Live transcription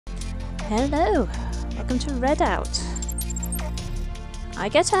Hello, welcome to Redout. I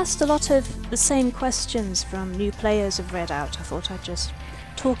get asked a lot of the same questions from new players of Redout. I thought I'd just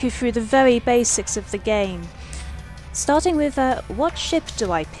talk you through the very basics of the game. Starting with what ship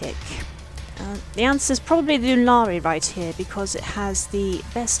do I pick? The answer is probably the Lunari right here because it has the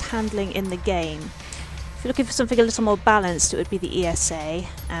best handling in the game. If you're looking for something a little more balanced, it would be the ESA,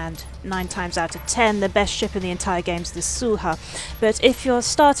 and 9 times out of 10 the best ship in the entire game is the Suha. But if you're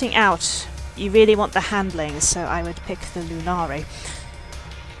starting out, you really want the handling, so I would pick the Lunari.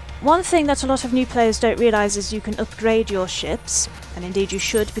 One thing that a lot of new players don't realise is you can upgrade your ships, and indeed you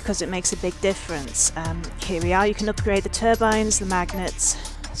should because it makes a big difference. Here we are, you can upgrade the turbines, the magnets,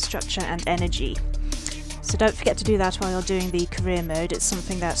 structure and energy. So don't forget to do that while you're doing the career mode. It's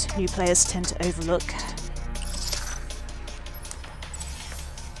something that new players tend to overlook.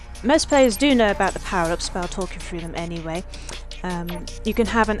 Most players do know about the power-ups, but I'll talk you through them anyway. You can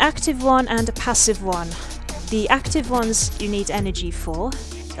have an active one and a passive one. The active ones you need energy for.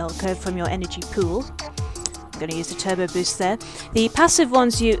 They'll go from your energy pool. I'm going to use the turbo boost there. The passive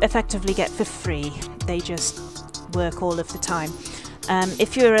ones you effectively get for free. They just work all of the time.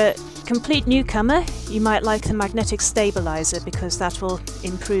 If you're a complete newcomer, you might like the Magnetic Stabiliser because that will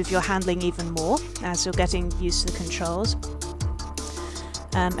improve your handling even more as you're getting used to the controls.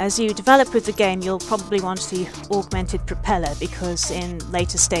 As you develop with the game, you'll probably want the augmented propeller because in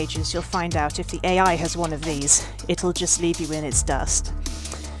later stages you'll find out if the AI has one of these, it'll just leave you in its dust.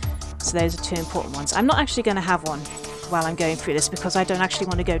 So those are two important ones. I'm not actually going to have one while I'm going through this because I don't actually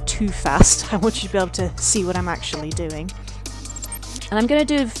want to go too fast. I want you to be able to see what I'm actually doing. And I'm going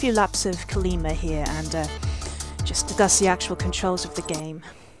to do a few laps of Kalima here and just discuss the actual controls of the game.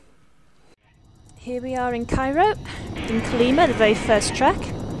 Here we are in Cairo, in Kalima, the very first track.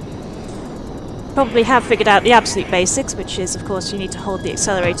 Probably have figured out the absolute basics, which is, of course, you need to hold the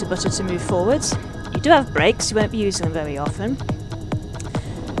accelerator button to move forwards. You do have brakes, you won't be using them very often.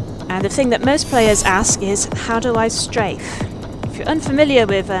 And the thing that most players ask is, how do I strafe? If you're unfamiliar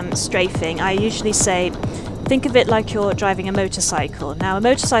with strafing, I usually say, think of it like you're driving a motorcycle. Now, a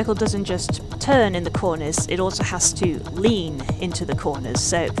motorcycle doesn't just turn in the corners, it also has to lean into the corners.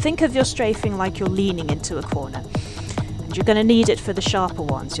 So think of your strafing like you're leaning into a corner. And you're going to need it for the sharper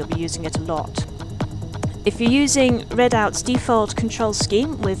ones, you'll be using it a lot. If you're using Redout's default control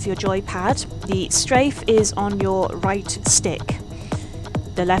scheme with your joypad, the strafe is on your right stick.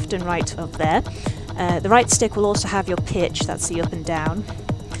 The left and right of there. The right stick will also have your pitch, that's the up and down.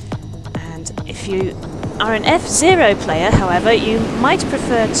 And if you are an F-Zero player, however, you might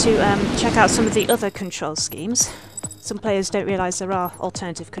prefer to check out some of the other control schemes. Some players don't realise there are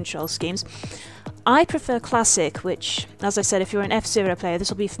alternative control schemes. I prefer Classic, which, as I said, if you're an F-Zero player,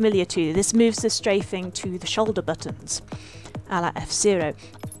 this will be familiar to you. This moves the strafing to the shoulder buttons, a la F-Zero.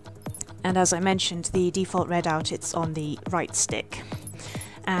 And as I mentioned, the default Redout, it's on the right stick.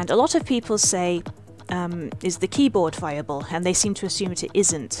 And a lot of people say, is the keyboard viable? And they seem to assume it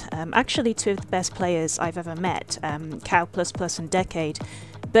isn't. Actually, two of the best players I've ever met, Cow++ and Decade,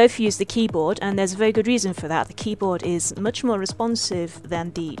 both use the keyboard, and there's a very good reason for that. The keyboard is much more responsive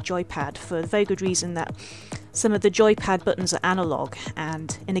than the joypad, for the very good reason that some of the joypad buttons are analog,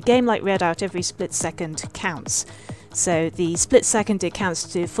 and in a game like Redout, every split second counts. So the split second it counts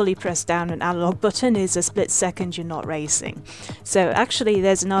to fully press down an analog button is a split second you're not racing. So actually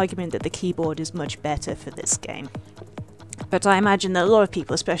there's an argument that the keyboard is much better for this game. But I imagine that a lot of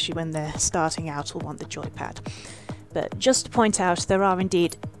people, especially when they're starting out, will want the joypad. But just to point out, there are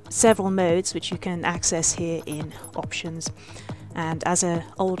indeed several modes which you can access here in options. And as an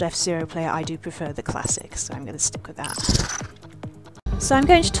old F-Zero player, I do prefer the Classic, so I'm going to stick with that. So I'm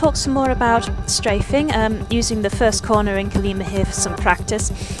going to talk some more about strafing, using the first corner in Kalima here for some practice.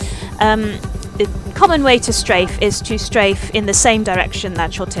 The common way to strafe is to strafe in the same direction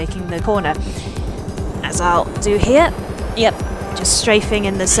that you're taking the corner. As I'll do here. Yep, just strafing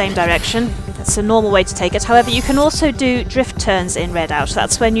in the same direction. That's a normal way to take it. However, you can also do drift turns in Redout.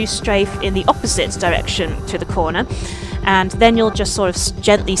 That's when you strafe in the opposite direction to the corner. And then you'll just sort of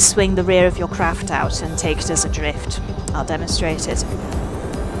gently swing the rear of your craft out and take it as a drift. I'll demonstrate it.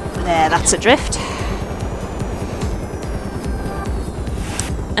 There, that's a drift.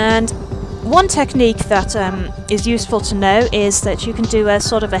 And one technique that is useful to know is that you can do a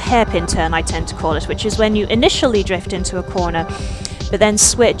sort of a hairpin turn, I tend to call it, which is when you initially drift into a corner, but then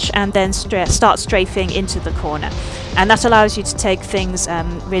switch and then start strafing into the corner. And that allows you to take things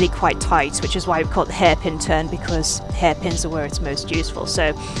really quite tight, which is why we call it the hairpin turn, because hairpins are where it's most useful.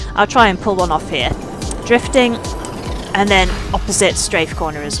 So I'll try and pull one off here. Drifting, and then opposite strafe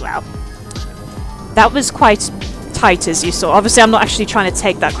corner as well. That was quite tight as you saw. Obviously I'm not actually trying to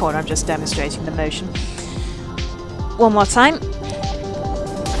take that corner, I'm just demonstrating the motion. One more time.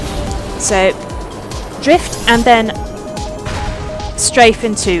 So drift and then strafe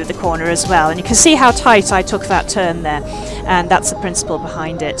into the corner as well, and you can see how tight I took that turn there, and that's the principle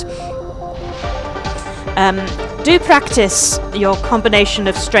behind it. Do practice your combination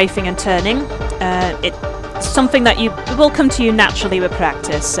of strafing and turning. It's something that will come to you naturally with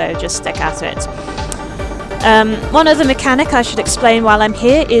practice, so just stick at it. One other mechanic I should explain while I'm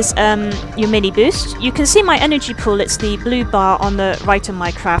here is your mini boost. You can see my energy pool, it's the blue bar on the right of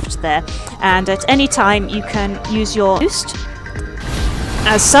my craft there, and at any time you can use your boost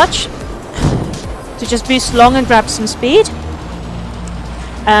as such to just boost long and grab some speed.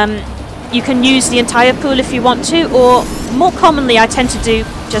 You can use the entire pool if you want to, or more commonly I tend to do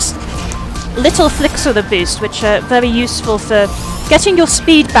just little flicks of the boost, which are very useful for getting your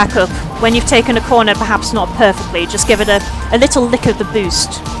speed back up when you've taken a corner, perhaps not perfectly. Just give it a little lick of the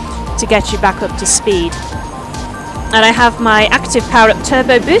boost to get you back up to speed. And I have my active power-up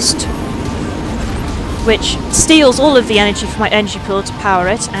turbo boost, which steals all of the energy from my energy pool to power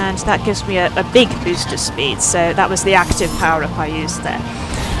it, and that gives me a big boost of speed. So that was the active power-up I used there.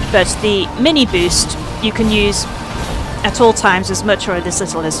 But the mini boost you can use at all times, as much or as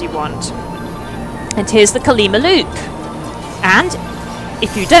little as you want. And here's the Kalima loop. And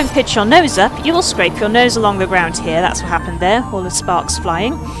if you don't pitch your nose up, you will scrape your nose along the ground here. That's what happened there, all the sparks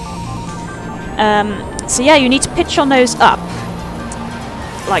flying. So yeah, you need to pitch your nose up,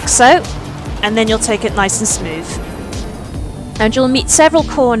 like so, and then you'll take it nice and smooth. And you'll meet several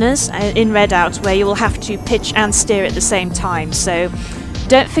corners in Redout where you will have to pitch and steer at the same time, so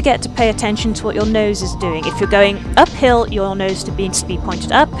don't forget to pay attention to what your nose is doing. If you're going uphill, your nose needs to be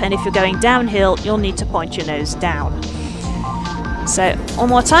pointed up, and if you're going downhill, you'll need to point your nose down. So, one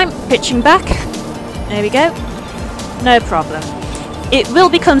more time, pitching back. There we go. No problem. It will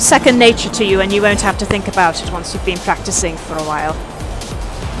become second nature to you, and you won't have to think about it once you've been practicing for a while.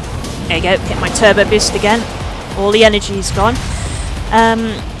 There you go, hit my turbo boost again. All the energy's gone.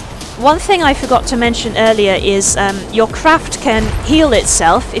 One thing I forgot to mention earlier is your craft can heal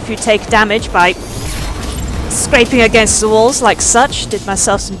itself if you take damage by scraping against the walls like such. Did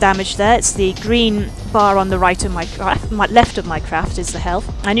myself some damage there. It's the green bar on the right of my craft, left of my craft is the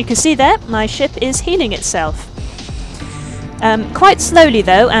health. And you can see there, my ship is healing itself. Quite slowly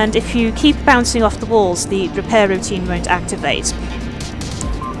though, and if you keep bouncing off the walls, the repair routine won't activate.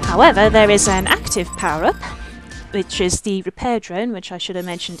 However, there is an active power-up, which is the repair drone, which I should have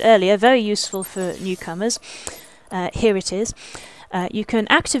mentioned earlier, very useful for newcomers. Here it is. You can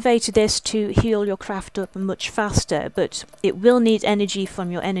activate this to heal your craft up much faster, but it will need energy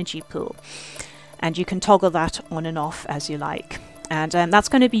from your energy pool. And you can toggle that on and off as you like. And that's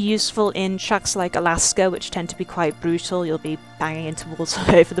going to be useful in tracks like Alaska, which tend to be quite brutal. You'll be banging into walls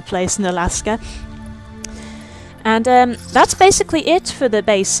all over the place in Alaska. And that's basically it for the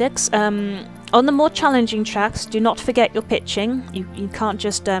basics. On the more challenging tracks, do not forget your pitching. You can't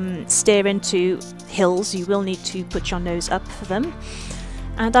just steer into hills, you will need to put your nose up for them.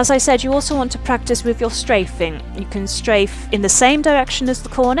 And as I said, you also want to practice with your strafing. You can strafe in the same direction as the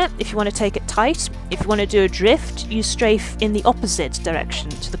corner if you want to take it tight. If you want to do a drift, you strafe in the opposite direction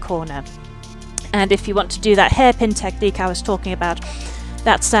to the corner. And if you want to do that hairpin technique I was talking about,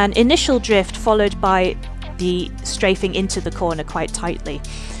 that's an initial drift followed by the strafing into the corner quite tightly.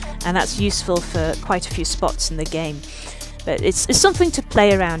 And that's useful for quite a few spots in the game. But it's something to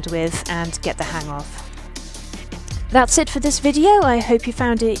play around with and get the hang of. That's it for this video. I hope you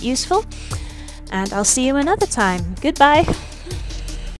found it useful, and I'll see you another time. Goodbye!